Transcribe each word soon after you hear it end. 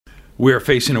We are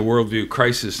facing a worldview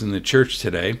crisis in the church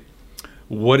today.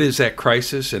 What is that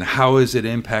crisis and how is it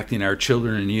impacting our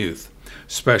children and youth?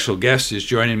 Special guest is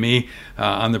joining me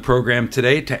on the program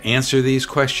today to answer these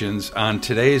questions on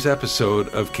today's episode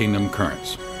of Kingdom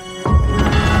Currents.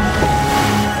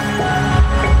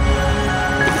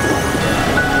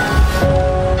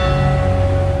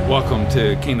 Welcome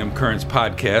to Kingdom Currents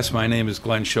podcast. My name is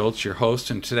Glenn Schultz, your host,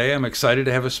 and today I'm excited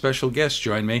to have a special guest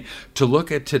join me to look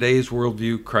at today's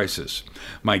worldview crisis.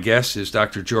 My guest is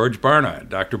Dr. George Barna.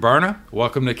 Dr. Barna,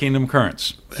 welcome to Kingdom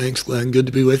Currents. Thanks, Glenn. Good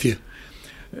to be with you.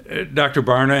 Dr.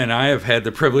 Barna and I have had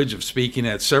the privilege of speaking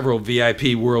at several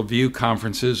VIP Worldview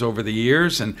conferences over the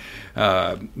years and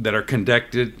that are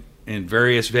conducted in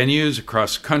various venues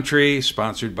across the country,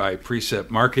 sponsored by Precept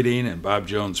Marketing and Bob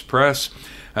Jones Press.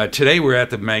 Today we're at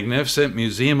the magnificent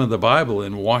Museum of the Bible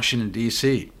in Washington,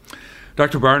 D.C.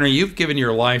 Dr. Barna, you've given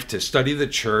your life to study the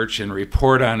church and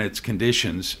report on its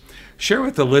conditions. Share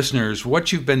with the listeners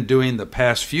what you've been doing the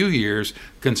past few years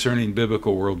concerning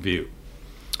biblical worldview.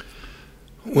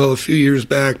 Well, a few years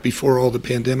back, before all the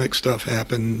pandemic stuff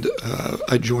happened,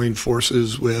 I joined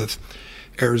forces with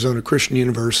Arizona Christian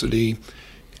University.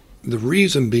 The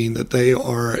reason being that they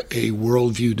are a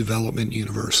worldview development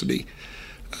university.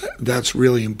 That's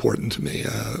really important to me.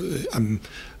 I'm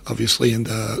obviously in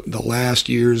the last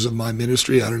years of my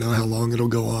ministry. I don't know how long it'll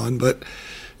go on, but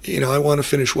I want to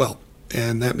finish well,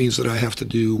 and that means that I have to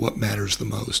do what matters the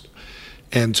most.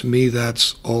 And to me,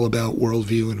 that's all about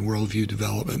worldview and worldview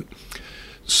development.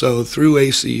 So through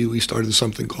ACU, we started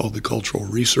something called the Cultural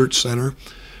Research Center,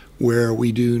 where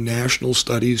we do national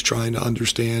studies trying to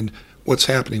understand what's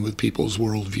happening with people's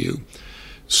worldview.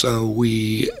 So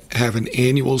we have an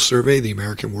annual survey, the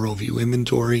American Worldview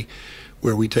Inventory,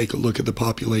 where we take a look at the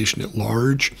population at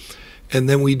large. And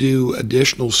then we do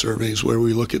additional surveys where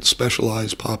we look at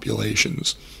specialized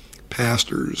populations,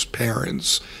 pastors,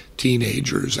 parents,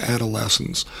 teenagers,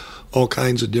 adolescents, all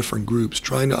kinds of different groups,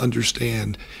 trying to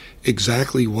understand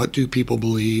exactly what do people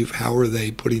believe, how are they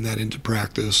putting that into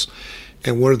practice,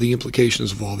 and what are the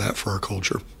implications of all that for our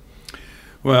culture.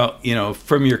 Well,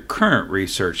 from your current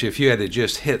research, if you had to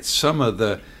just hit some of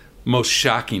the most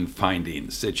shocking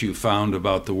findings that you found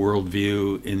about the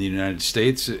worldview in the United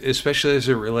States, especially as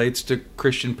it relates to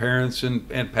Christian parents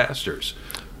and pastors.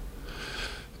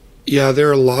 Yeah, there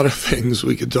are a lot of things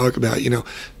we could talk about.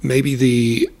 Maybe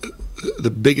the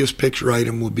biggest picture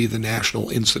item would be the national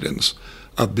incidence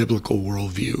of biblical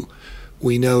worldview.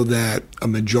 We know that a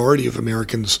majority of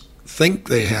Americans think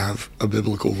they have a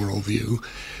biblical worldview.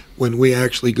 When we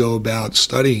actually go about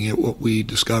studying it, what we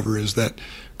discover is that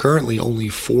currently only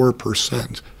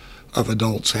 4% of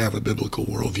adults have a biblical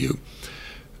worldview.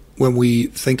 When we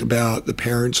think about the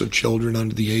parents of children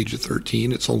under the age of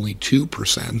 13, it's only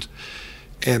 2%.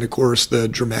 And of course, the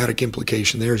dramatic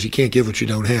implication there is you can't give what you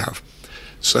don't have.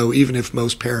 So even if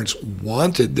most parents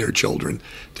wanted their children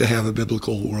to have a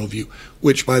biblical worldview,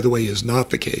 which, by the way, is not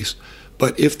the case,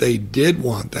 but if they did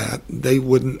want that, they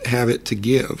wouldn't have it to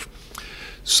give.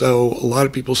 So a lot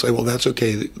of people say, well, that's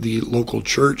okay. The local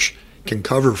church can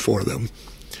cover for them.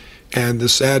 And the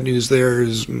sad news there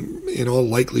is, in all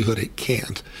likelihood, it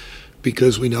can't,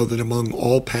 because we know that among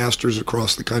all pastors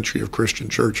across the country of Christian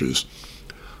churches,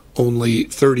 only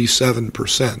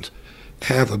 37%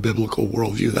 have a biblical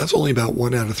worldview. That's only about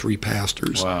 1 out of 3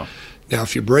 pastors. Wow. Now,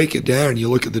 if you break it down and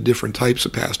you look at the different types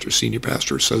of pastors, senior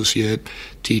pastor, associate,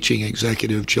 teaching,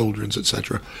 executive, children's,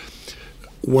 etc.,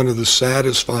 one of the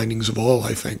saddest findings of all,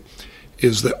 I think,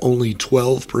 is that only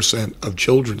 12% of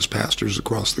children's pastors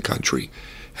across the country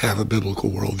have a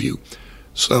biblical worldview.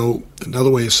 So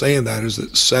another way of saying that is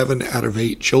that 7 out of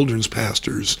 8 children's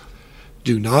pastors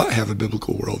do not have a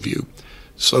biblical worldview.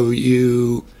 So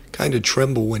you kind of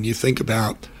tremble when you think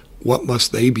about what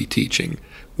must they be teaching,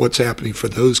 what's happening for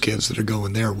those kids that are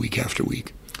going there week after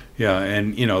week. Yeah,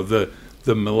 and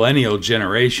the millennial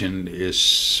generation is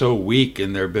so weak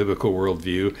in their biblical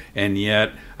worldview, and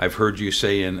yet I've heard you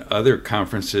say in other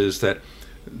conferences that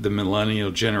the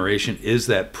millennial generation is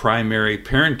that primary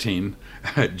parenting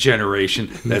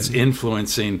generation that's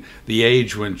influencing the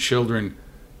age when children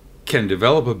can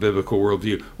develop a biblical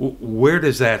worldview. Where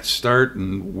does that start,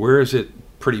 and where is it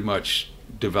pretty much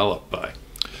developed by?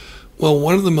 Well,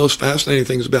 one of the most fascinating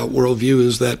things about worldview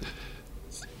is that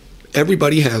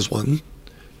everybody has one.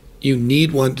 You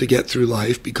need one to get through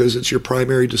life because it's your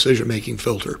primary decision-making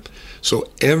filter. So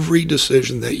every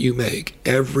decision that you make,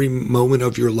 every moment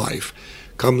of your life,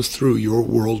 comes through your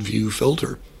worldview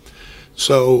filter.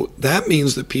 So that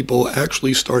means that people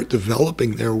actually start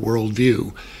developing their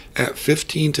worldview at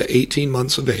 15 to 18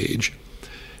 months of age,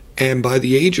 and by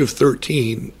the age of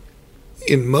 13,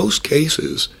 in most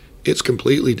cases, it's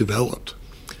completely developed.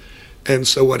 And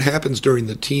so what happens during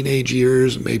the teenage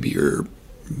years, maybe your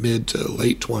mid to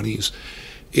late 20s,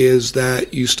 is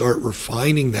that you start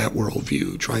refining that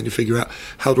worldview, trying to figure out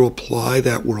how to apply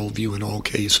that worldview in all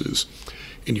cases.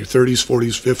 In your 30s,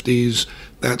 40s, 50s,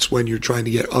 that's when you're trying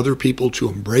to get other people to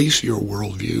embrace your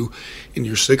worldview. In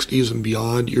your 60s and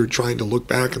beyond, you're trying to look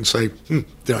back and say,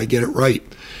 did I get it right?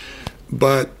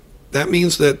 But that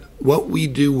means that what we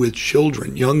do with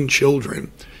children, young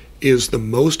children, is the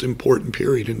most important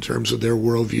period in terms of their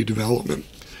worldview development.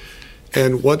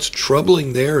 And what's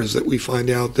troubling there is that we find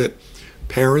out that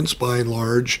parents, by and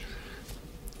large,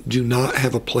 do not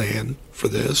have a plan for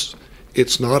this.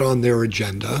 It's not on their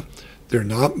agenda. They're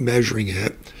not measuring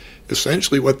it.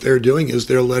 Essentially what they're doing is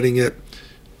they're letting it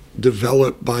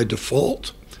develop by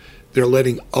default. They're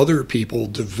letting other people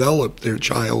develop their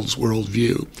child's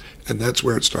worldview. And that's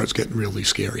where it starts getting really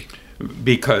scary.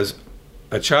 Because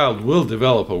a child will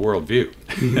develop a worldview.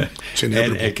 It's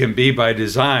inevitable. And it can be by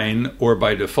design or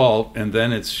by default, and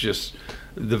then it's just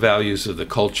the values of the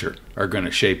culture are going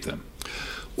to shape them.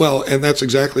 Well, and that's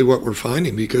exactly what we're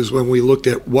finding, because when we looked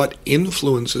at what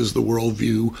influences the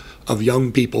worldview of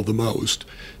young people the most,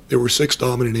 there were 6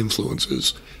 dominant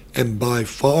influences, and by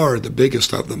far the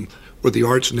biggest of them were the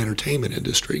arts and entertainment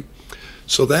industry.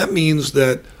 So that means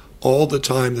that all the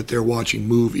time that they're watching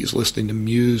movies, listening to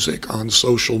music on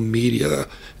social media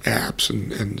apps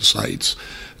and sites,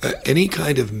 any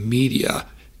kind of media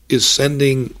is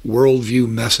sending worldview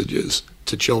messages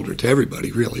to children, to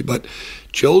everybody really, but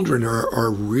children are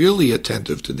really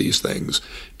attentive to these things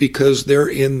because they're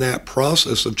in that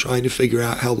process of trying to figure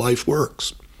out how life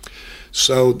works.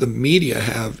 So the media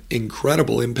have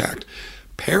incredible impact.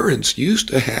 Parents used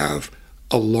to have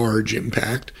a large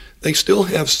impact. They still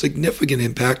have significant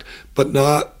impact, but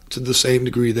not to the same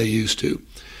degree they used to.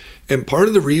 And part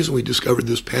of the reason we discovered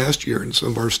this past year in some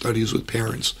of our studies with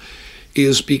parents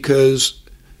is because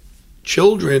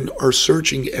children are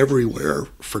searching everywhere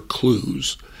for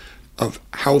clues of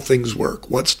how things work.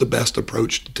 What's the best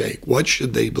approach to take? What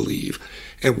should they believe?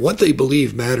 And what they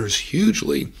believe matters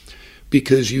hugely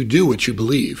because you do what you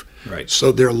believe. Right.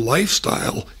 So their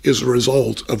lifestyle is a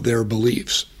result of their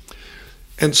beliefs.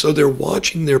 And so they're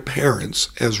watching their parents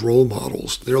as role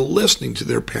models. They're listening to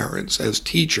their parents as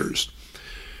teachers.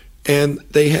 And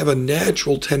they have a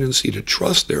natural tendency to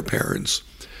trust their parents.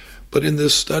 But in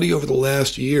this study over the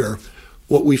last year,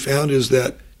 what we found is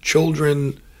that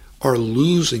children are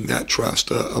losing that trust.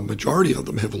 A majority of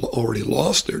them have already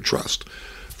lost their trust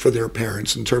for their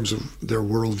parents in terms of their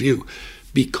worldview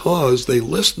because they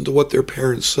listen to what their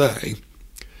parents say,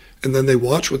 and then they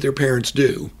watch what their parents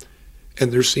do,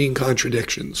 and they're seeing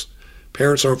contradictions.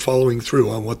 Parents aren't following through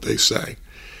on what they say.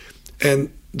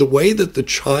 And the way that the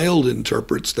child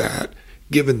interprets that,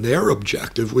 given their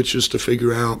objective, which is to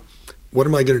figure out, what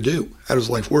am I going to do? How does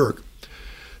life work?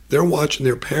 They're watching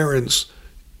their parents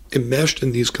enmeshed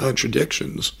in these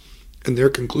contradictions, and their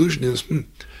conclusion is,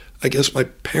 I guess my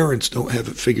parents don't have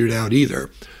it figured out either,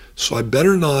 so I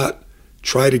better not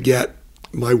try to get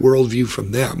my worldview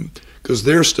from them, because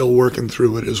they're still working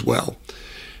through it as well.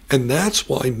 And that's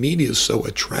why media is so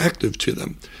attractive to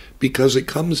them, because it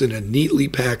comes in a neatly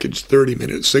packaged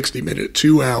 30-minute, 60-minute,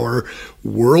 2-hour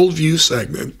worldview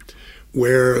segment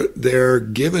where they're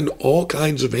given all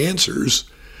kinds of answers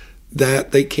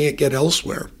that they can't get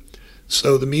elsewhere.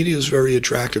 So the media is very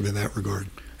attractive in that regard.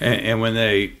 And when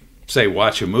they say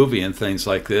watch a movie and things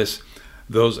like this,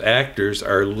 those actors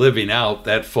are living out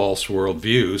that false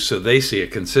worldview, so they see a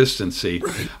consistency.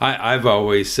 Right. I've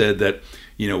always said that,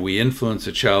 we influence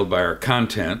a child by our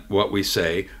content, what we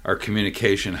say, our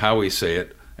communication, how we say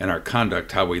it, and our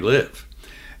conduct, how we live.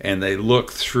 And they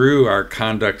look through our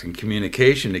conduct and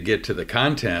communication to get to the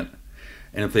content,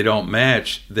 and if they don't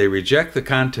match, they reject the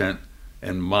content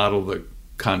and model the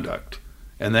conduct.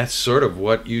 And that's sort of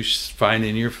what you find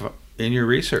in your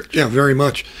research. Yeah, very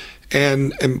much.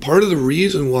 And part of the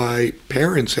reason why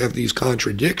parents have these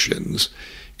contradictions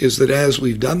is that as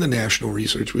we've done the national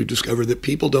research, we've discovered that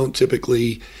people don't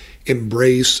typically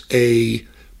embrace a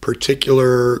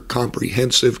particular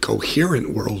comprehensive,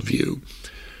 coherent worldview.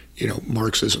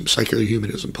 Marxism, secular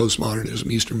humanism, postmodernism,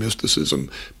 Eastern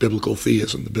mysticism, biblical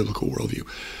theism, the biblical worldview.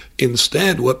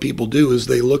 Instead, what people do is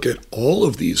they look at all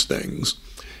of these things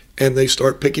and they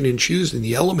start picking and choosing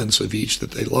the elements of each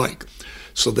that they like.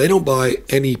 So they don't buy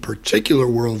any particular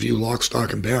worldview lock,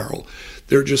 stock, and barrel.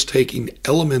 They're just taking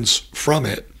elements from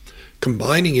it,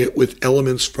 combining it with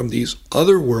elements from these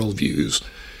other worldviews,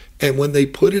 and when they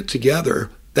put it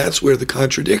together, that's where the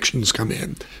contradictions come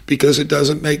in, because it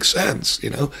doesn't make sense.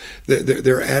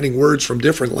 They're adding words from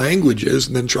different languages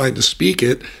and then trying to speak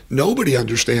it. Nobody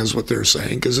understands what they're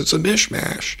saying because it's a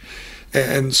mishmash.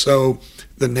 And so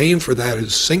the name for that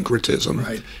is syncretism.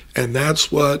 Right. And that's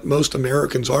what most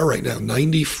Americans are right now.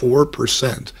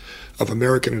 94% of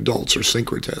American adults are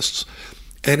syncretists.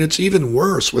 And it's even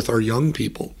worse with our young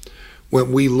people.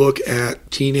 When we look at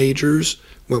teenagers,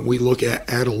 when we look at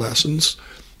adolescents,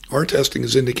 our testing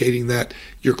is indicating that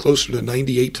you're closer to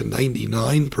 98 to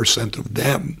 99% of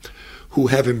them who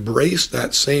have embraced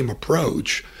that same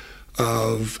approach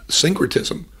of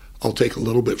syncretism. I'll take a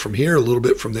little bit from here, a little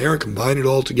bit from there, combine it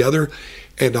all together,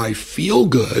 and I feel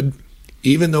good,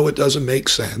 even though it doesn't make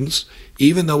sense,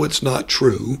 even though it's not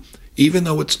true, even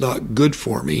though it's not good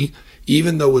for me,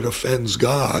 even though it offends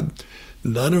God.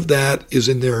 None of that is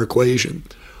in their equation.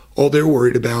 All they're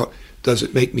worried about, does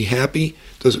it make me happy?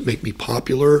 Does it make me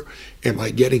popular? Am I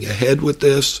getting ahead with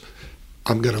this?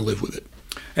 I'm going to live with it.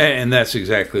 And that's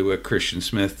exactly what Christian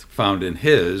Smith found in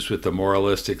his with the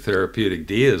moralistic therapeutic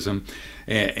deism.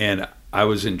 And I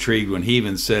was intrigued when he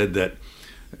even said that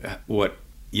what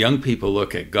young people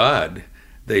look at God,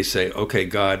 they say, okay,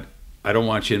 God, I don't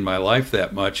want you in my life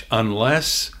that much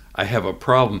unless I have a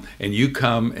problem and you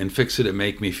come and fix it and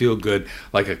make me feel good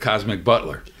like a cosmic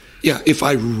butler. Yeah, if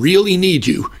I really need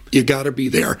you, you got to be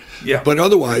there. Yeah. But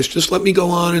otherwise, just let me go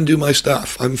on and do my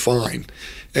stuff. I'm fine.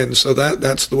 And so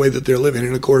that's the way that they're living.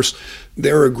 And of course,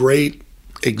 they're a great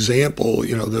example,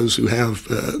 those who have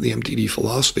the MTD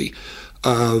philosophy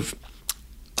of,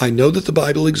 I know that the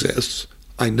Bible exists.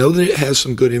 I know that it has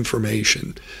some good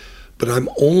information, but I'm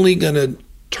only going to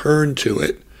turn to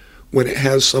it when it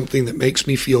has something that makes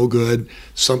me feel good,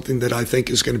 something that I think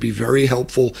is going to be very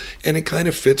helpful, and it kind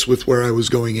of fits with where I was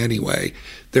going anyway.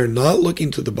 They're not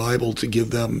looking to the Bible to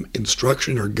give them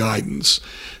instruction or guidance.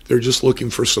 They're just looking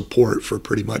for support for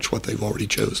pretty much what they've already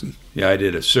chosen. Yeah, I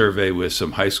did a survey with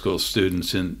some high school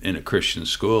students in a Christian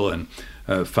school and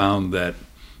found that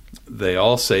they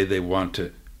all say they want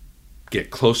to get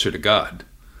closer to God.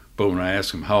 But when I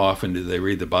ask them how often do they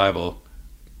read the Bible,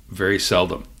 very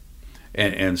seldom.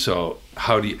 And so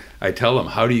I tell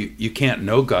them, you can't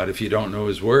know God if you don't know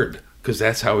his word, because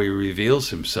that's how he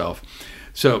reveals himself.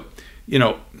 So,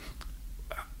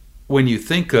 when you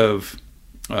think of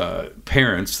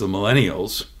parents, the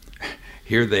millennials,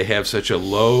 here they have such a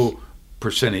low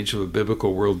percentage of a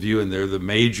biblical worldview, and they're the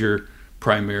major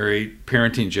primary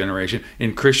parenting generation.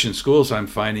 In Christian schools, I'm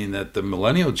finding that the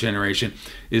millennial generation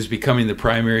is becoming the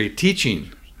primary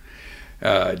teaching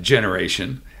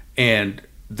generation, and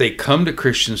they come to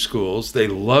Christian schools, they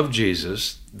love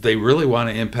Jesus, they really want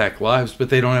to impact lives, but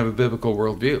they don't have a biblical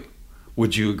worldview.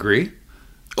 Would you agree?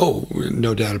 Oh,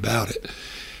 no doubt about it.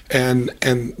 And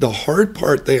the hard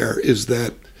part there is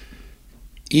that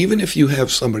even if you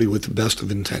have somebody with the best of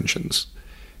intentions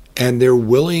and they're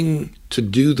willing to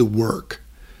do the work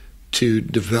to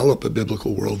develop a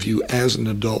biblical worldview as an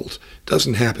adult, it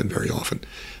doesn't happen very often.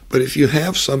 But if you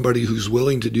have somebody who's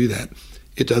willing to do that,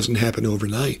 it doesn't happen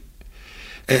overnight.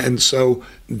 And so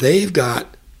they've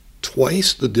got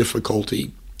twice the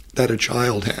difficulty that a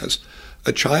child has.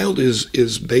 A child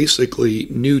is basically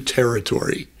new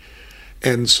territory.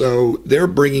 And so they're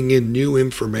bringing in new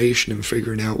information and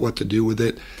figuring out what to do with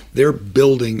it. They're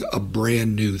building a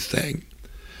brand new thing.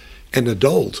 An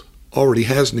adult already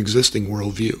has an existing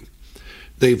worldview.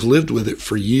 They've lived with it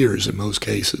for years in most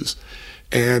cases.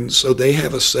 And so they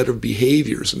have a set of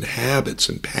behaviors and habits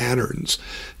and patterns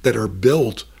that are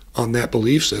built on that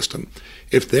belief system.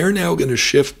 If they're now going to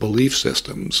shift belief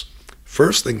systems,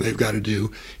 first thing they've got to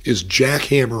do is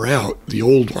jackhammer out the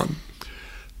old one.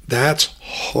 That's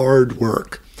hard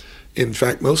work. In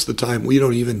fact, most of the time, we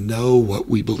don't even know what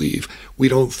we believe. We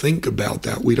don't think about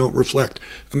that. We don't reflect.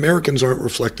 Americans aren't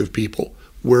reflective people.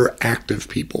 We're active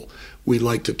people. We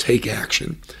like to take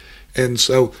action. And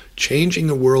so changing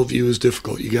the worldview is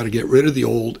difficult. You got to get rid of the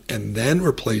old and then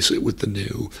replace it with the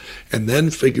new, and then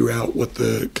figure out what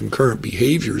the concurrent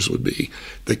behaviors would be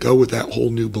that go with that whole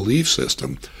new belief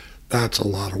system. That's a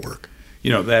lot of work.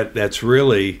 That's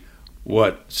really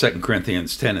what 2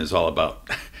 Corinthians 10 is all about.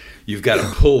 You've got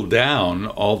to pull down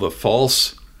all the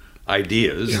false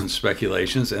ideas and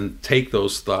speculations and take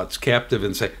those thoughts captive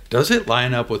and say, does it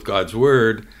line up with God's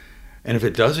word? And if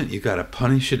it doesn't, you've got to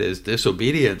punish it as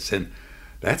disobedience. And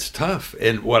that's tough.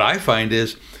 And what I find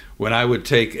is when I would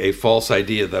take a false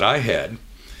idea that I had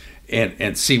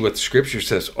and see what the scripture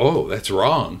says, oh, that's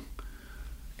wrong,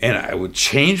 and I would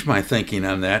change my thinking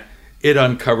on that, it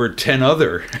uncovered 10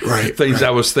 other things I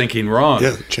was thinking wrong.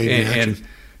 Yeah, changing action.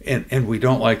 And we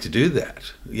don't like to do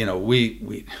that.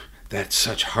 We that's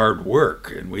such hard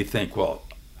work. And we think, well,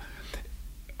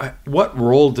 what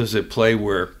role does it play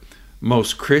where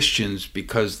most Christians,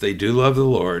 because they do love the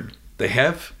Lord, they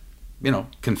have,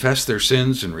 confessed their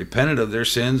sins and repented of their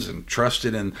sins and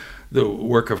trusted in the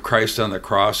work of Christ on the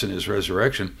cross and his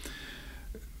resurrection,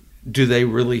 do they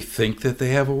really think that they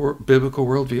have a biblical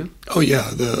worldview? Oh,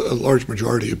 yeah. A large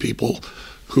majority of people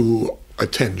who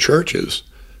attend churches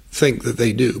think that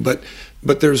they do. But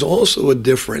there's also a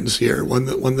difference here,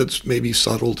 one that's maybe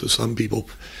subtle to some people.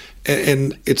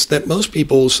 And it's that most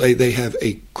people say they have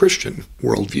a Christian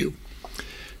worldview.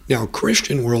 Now,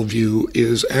 Christian worldview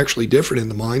is actually different in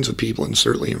the minds of people, and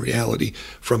certainly in reality,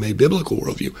 from a biblical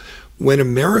worldview. When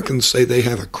Americans say they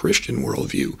have a Christian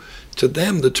worldview, to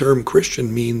them the term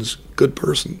Christian means good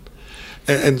person.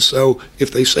 And so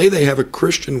if they say they have a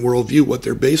Christian worldview, what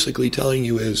they're basically telling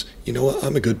you is, you know what,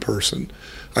 I'm a good person.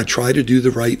 I try to do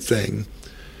the right thing.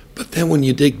 But then when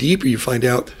you dig deeper, you find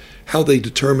out how they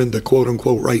determine the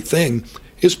quote-unquote right thing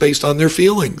is based on their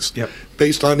feelings,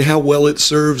 based on how well it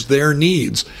serves their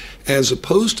needs, as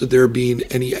opposed to there being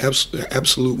any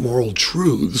absolute moral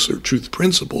truths or truth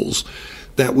principles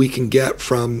that we can get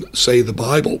from, say, the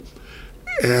Bible.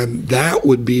 And that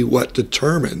would be what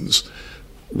determines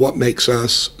what makes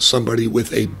us somebody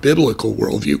with a biblical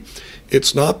worldview.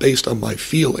 It's not based on my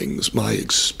feelings, my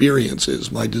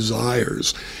experiences, my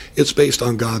desires. It's based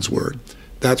on God's word.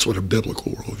 That's what a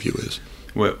biblical worldview is.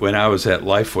 When I was at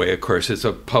Lifeway, of course, it's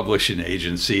a publishing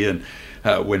agency, and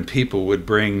when people would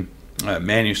bring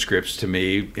manuscripts to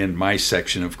me in my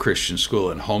section of Christian school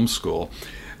and homeschool,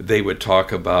 they would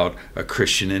talk about a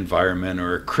Christian environment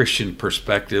or a Christian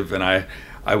perspective, and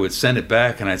I would send it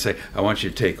back and I'd say, I want you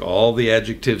to take all the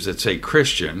adjectives that say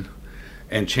Christian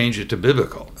and change it to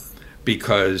biblical,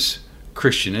 because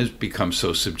Christian has become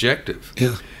so subjective.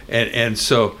 Yeah. And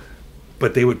so,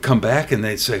 but they would come back and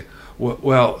they'd say,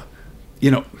 well,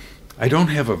 I don't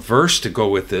have a verse to go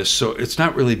with this, so it's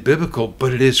not really biblical,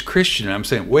 but it is Christian. And I'm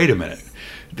saying, wait a minute.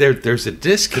 There's a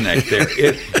disconnect there.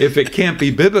 If it can't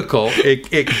be biblical,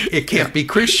 it can't be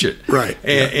Christian. Right.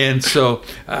 And so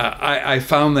I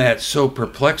found that so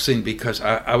perplexing, because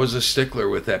I was a stickler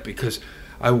with that, because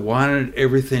I wanted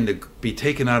everything to be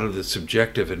taken out of the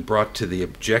subjective and brought to the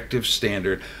objective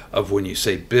standard of, when you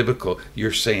say biblical,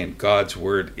 you're saying God's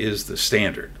word is the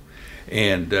standard.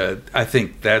 And I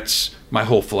think that's my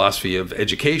whole philosophy of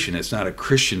education. It's not a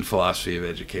Christian philosophy of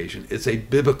education. It's a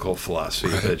biblical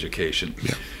philosophy of education.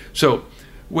 Yeah. So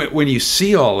when you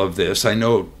see all of this, I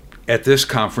know at this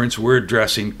conference we're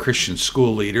addressing Christian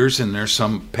school leaders, and there's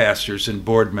some pastors and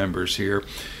board members here.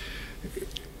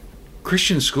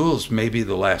 Christian schools may be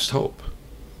the last hope.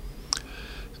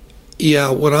 Yeah,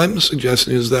 what I'm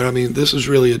suggesting is that, this is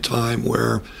really a time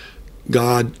where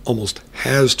God almost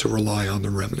has to rely on the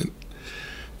remnant.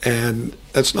 And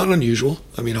that's not unusual.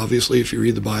 Obviously, if you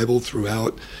read the Bible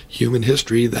throughout human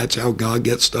history, that's how God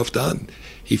gets stuff done.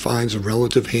 He finds a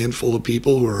relative handful of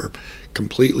people who are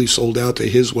completely sold out to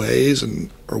his ways and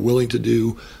are willing to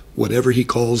do whatever he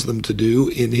calls them to do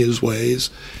in his ways.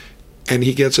 And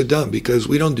he gets it done, because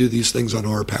we don't do these things on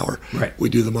our power. Right. We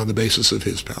do them on the basis of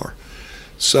his power.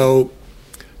 So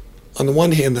on the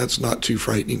one hand, that's not too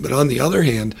frightening. But on the other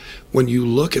hand, when you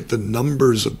look at the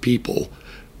numbers of people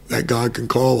that God can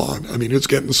call on, it's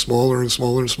getting smaller and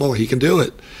smaller and smaller. He can do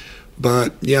it.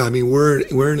 But yeah,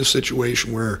 we're in a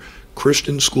situation where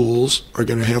Christian schools are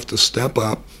going to have to step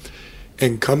up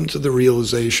and come to the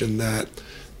realization that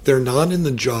they're not in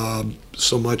the job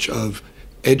so much of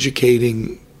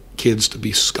educating kids to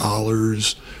be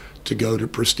scholars, to go to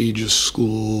prestigious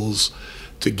schools,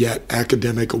 to get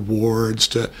academic awards,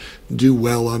 to do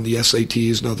well on the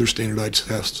SATs and other standardized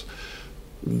tests.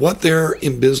 What they're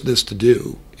in business to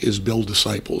do is build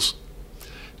disciples.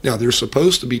 Now, they're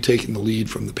supposed to be taking the lead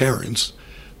from the parents,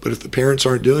 but if the parents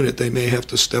aren't doing it, they may have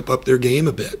to step up their game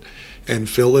a bit and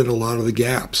fill in a lot of the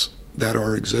gaps that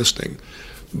are existing.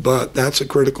 But that's a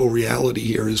critical reality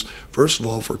here, is, first of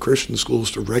all, for Christian schools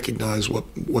to recognize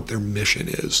what their mission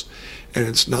is. And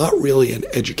it's not really an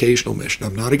educational mission.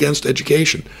 I'm not against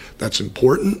education. That's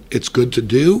important. It's good to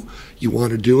do. You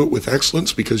want to do it with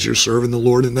excellence because you're serving the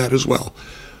Lord in that as well.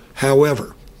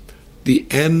 However, the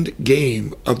end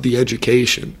game of the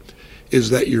education is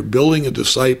that you're building a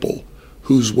disciple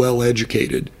who's well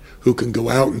educated, who can go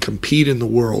out and compete in the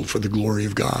world for the glory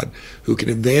of God, who can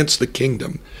advance the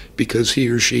kingdom because he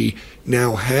or she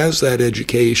now has that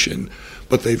education,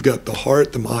 but they've got the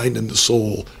heart, the mind, and the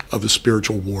soul of a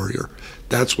spiritual warrior.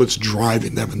 That's what's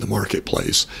driving them in the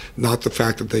marketplace, not the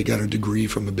fact that they got a degree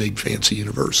from a big fancy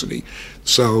university.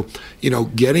 So,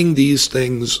 getting these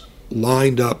things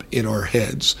lined up in our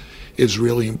heads is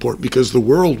really important, because the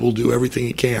world will do everything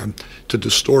it can to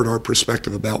distort our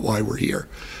perspective about why we're here.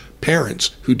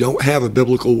 Parents who don't have a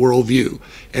biblical worldview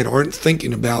and aren't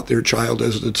thinking about their child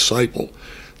as a disciple.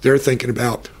 They're thinking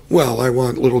about, well, I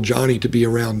want little Johnny to be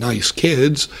around nice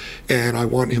kids, and I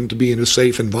want him to be in a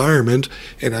safe environment,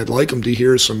 and I'd like him to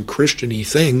hear some Christian-y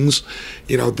things.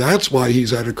 That's why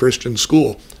he's at a Christian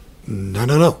school.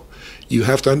 No. You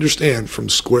have to understand from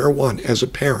square one, as a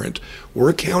parent,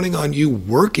 we're counting on you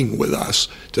working with us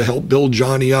to help build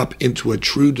Johnny up into a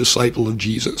true disciple of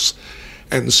Jesus.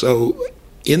 And so,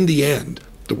 in the end,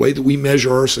 the way that we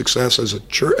measure our success as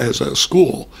a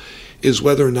school is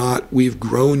whether or not we've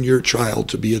grown your child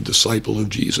to be a disciple of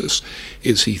Jesus.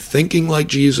 Is he thinking like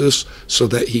Jesus so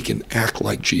that he can act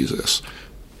like Jesus?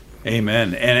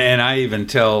 Amen. And I even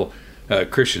tell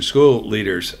Christian school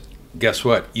leaders, guess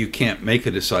what? You can't make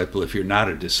a disciple if you're not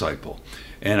a disciple.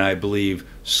 And I believe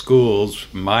schools,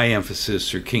 my emphasis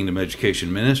through Kingdom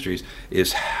Education Ministries,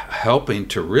 is helping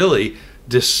to really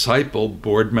disciple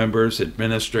board members,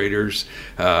 administrators,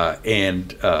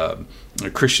 and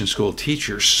Christian school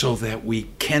teachers so that we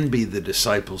can be the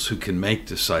disciples who can make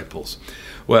disciples.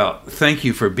 Well, thank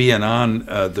you for being on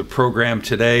the program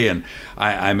today, and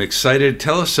I'm excited.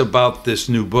 Tell us about this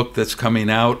new book that's coming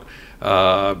out,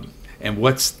 and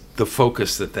what's the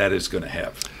focus that is going to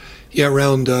have. Yeah,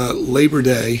 around Labor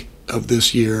Day of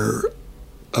this year,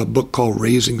 a book called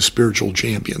Raising Spiritual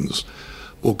Champions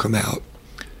will come out.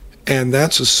 And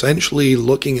that's essentially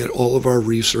looking at all of our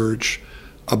research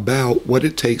about what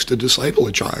it takes to disciple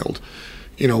a child.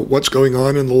 What's going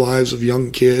on in the lives of young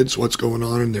kids, what's going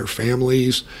on in their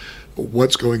families,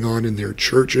 what's going on in their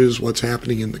churches, what's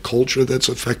happening in the culture that's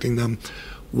affecting them.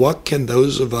 What can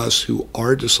those of us who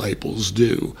are disciples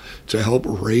do to help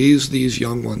raise these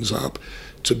young ones up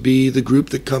to be the group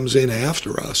that comes in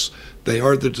after us? They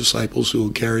are the disciples who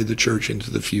will carry the church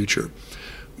into the future.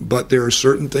 But there are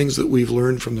certain things that we've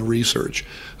learned from the research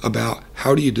about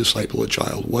how do you disciple a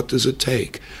child? What does it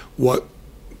take? What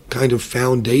kind of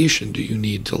foundation do you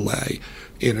need to lay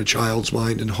in a child's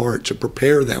mind and heart to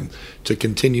prepare them to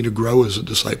continue to grow as a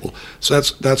disciple? So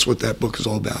that's what that book is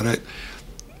all about.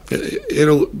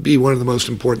 It'll be one of the most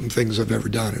important things I've ever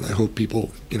done, and I hope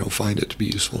people, find it to be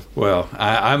useful. Well,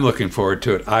 I'm looking forward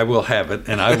to it. I will have it,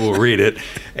 and I will read it.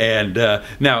 And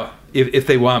now, if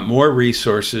they want more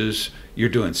resources, you're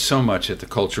doing so much at the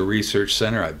Cultural Research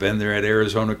Center. I've been there at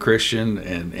Arizona Christian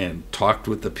and talked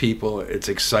with the people. It's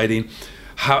exciting.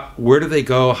 Where do they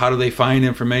go? How do they find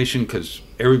information? Because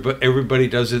everybody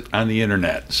does it on the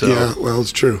internet. So. Yeah, well,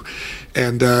 it's true.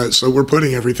 And so we're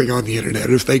putting everything on the internet.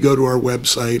 If they go to our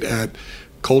website at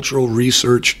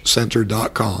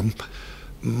culturalresearchcenter.com,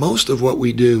 most of what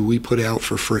we do, we put out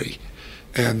for free.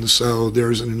 And so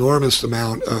there's an enormous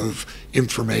amount of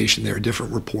information there,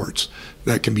 different reports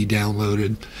that can be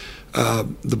downloaded.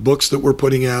 The books that we're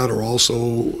putting out are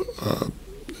also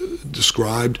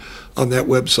described on that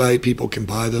website. People can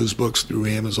buy those books through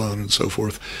Amazon and so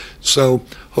forth. So,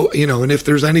 and if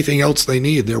there's anything else they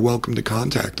need, they're welcome to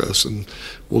contact us, and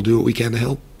we'll do what we can to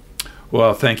help.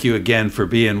 Well, thank you again for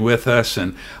being with us.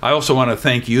 And I also want to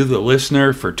thank you, the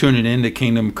listener, for tuning in to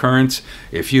Kingdom Currents.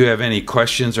 If you have any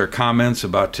questions or comments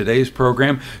about today's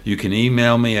program, you can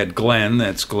email me at Glenn,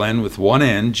 that's Glenn with one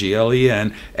N,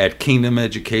 Glen, at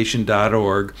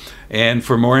kingdomeducation.org. And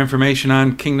for more information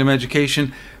on Kingdom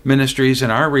Education Ministries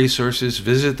and our resources,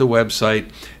 visit the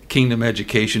website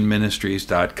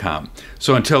kingdomeducationministries.com.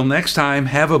 So until next time,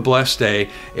 have a blessed day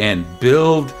and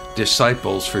build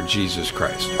disciples for Jesus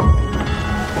Christ.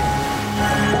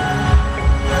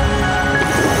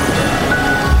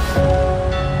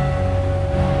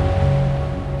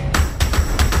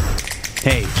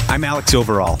 Hey, I'm Alex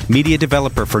Overall, media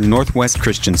developer for Northwest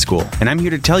Christian School, and I'm here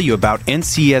to tell you about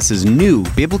NCS's new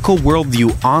Biblical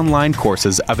Worldview online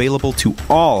courses available to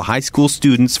all high school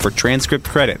students for transcript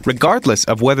credit, regardless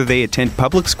of whether they attend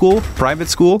public school, private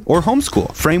school, or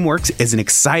homeschool. Frameworks is an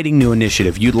exciting new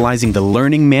initiative utilizing the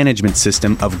learning management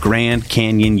system of Grand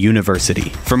Canyon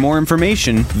University. For more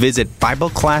information, visit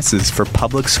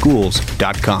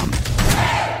BibleClassesForPublicSchools.com.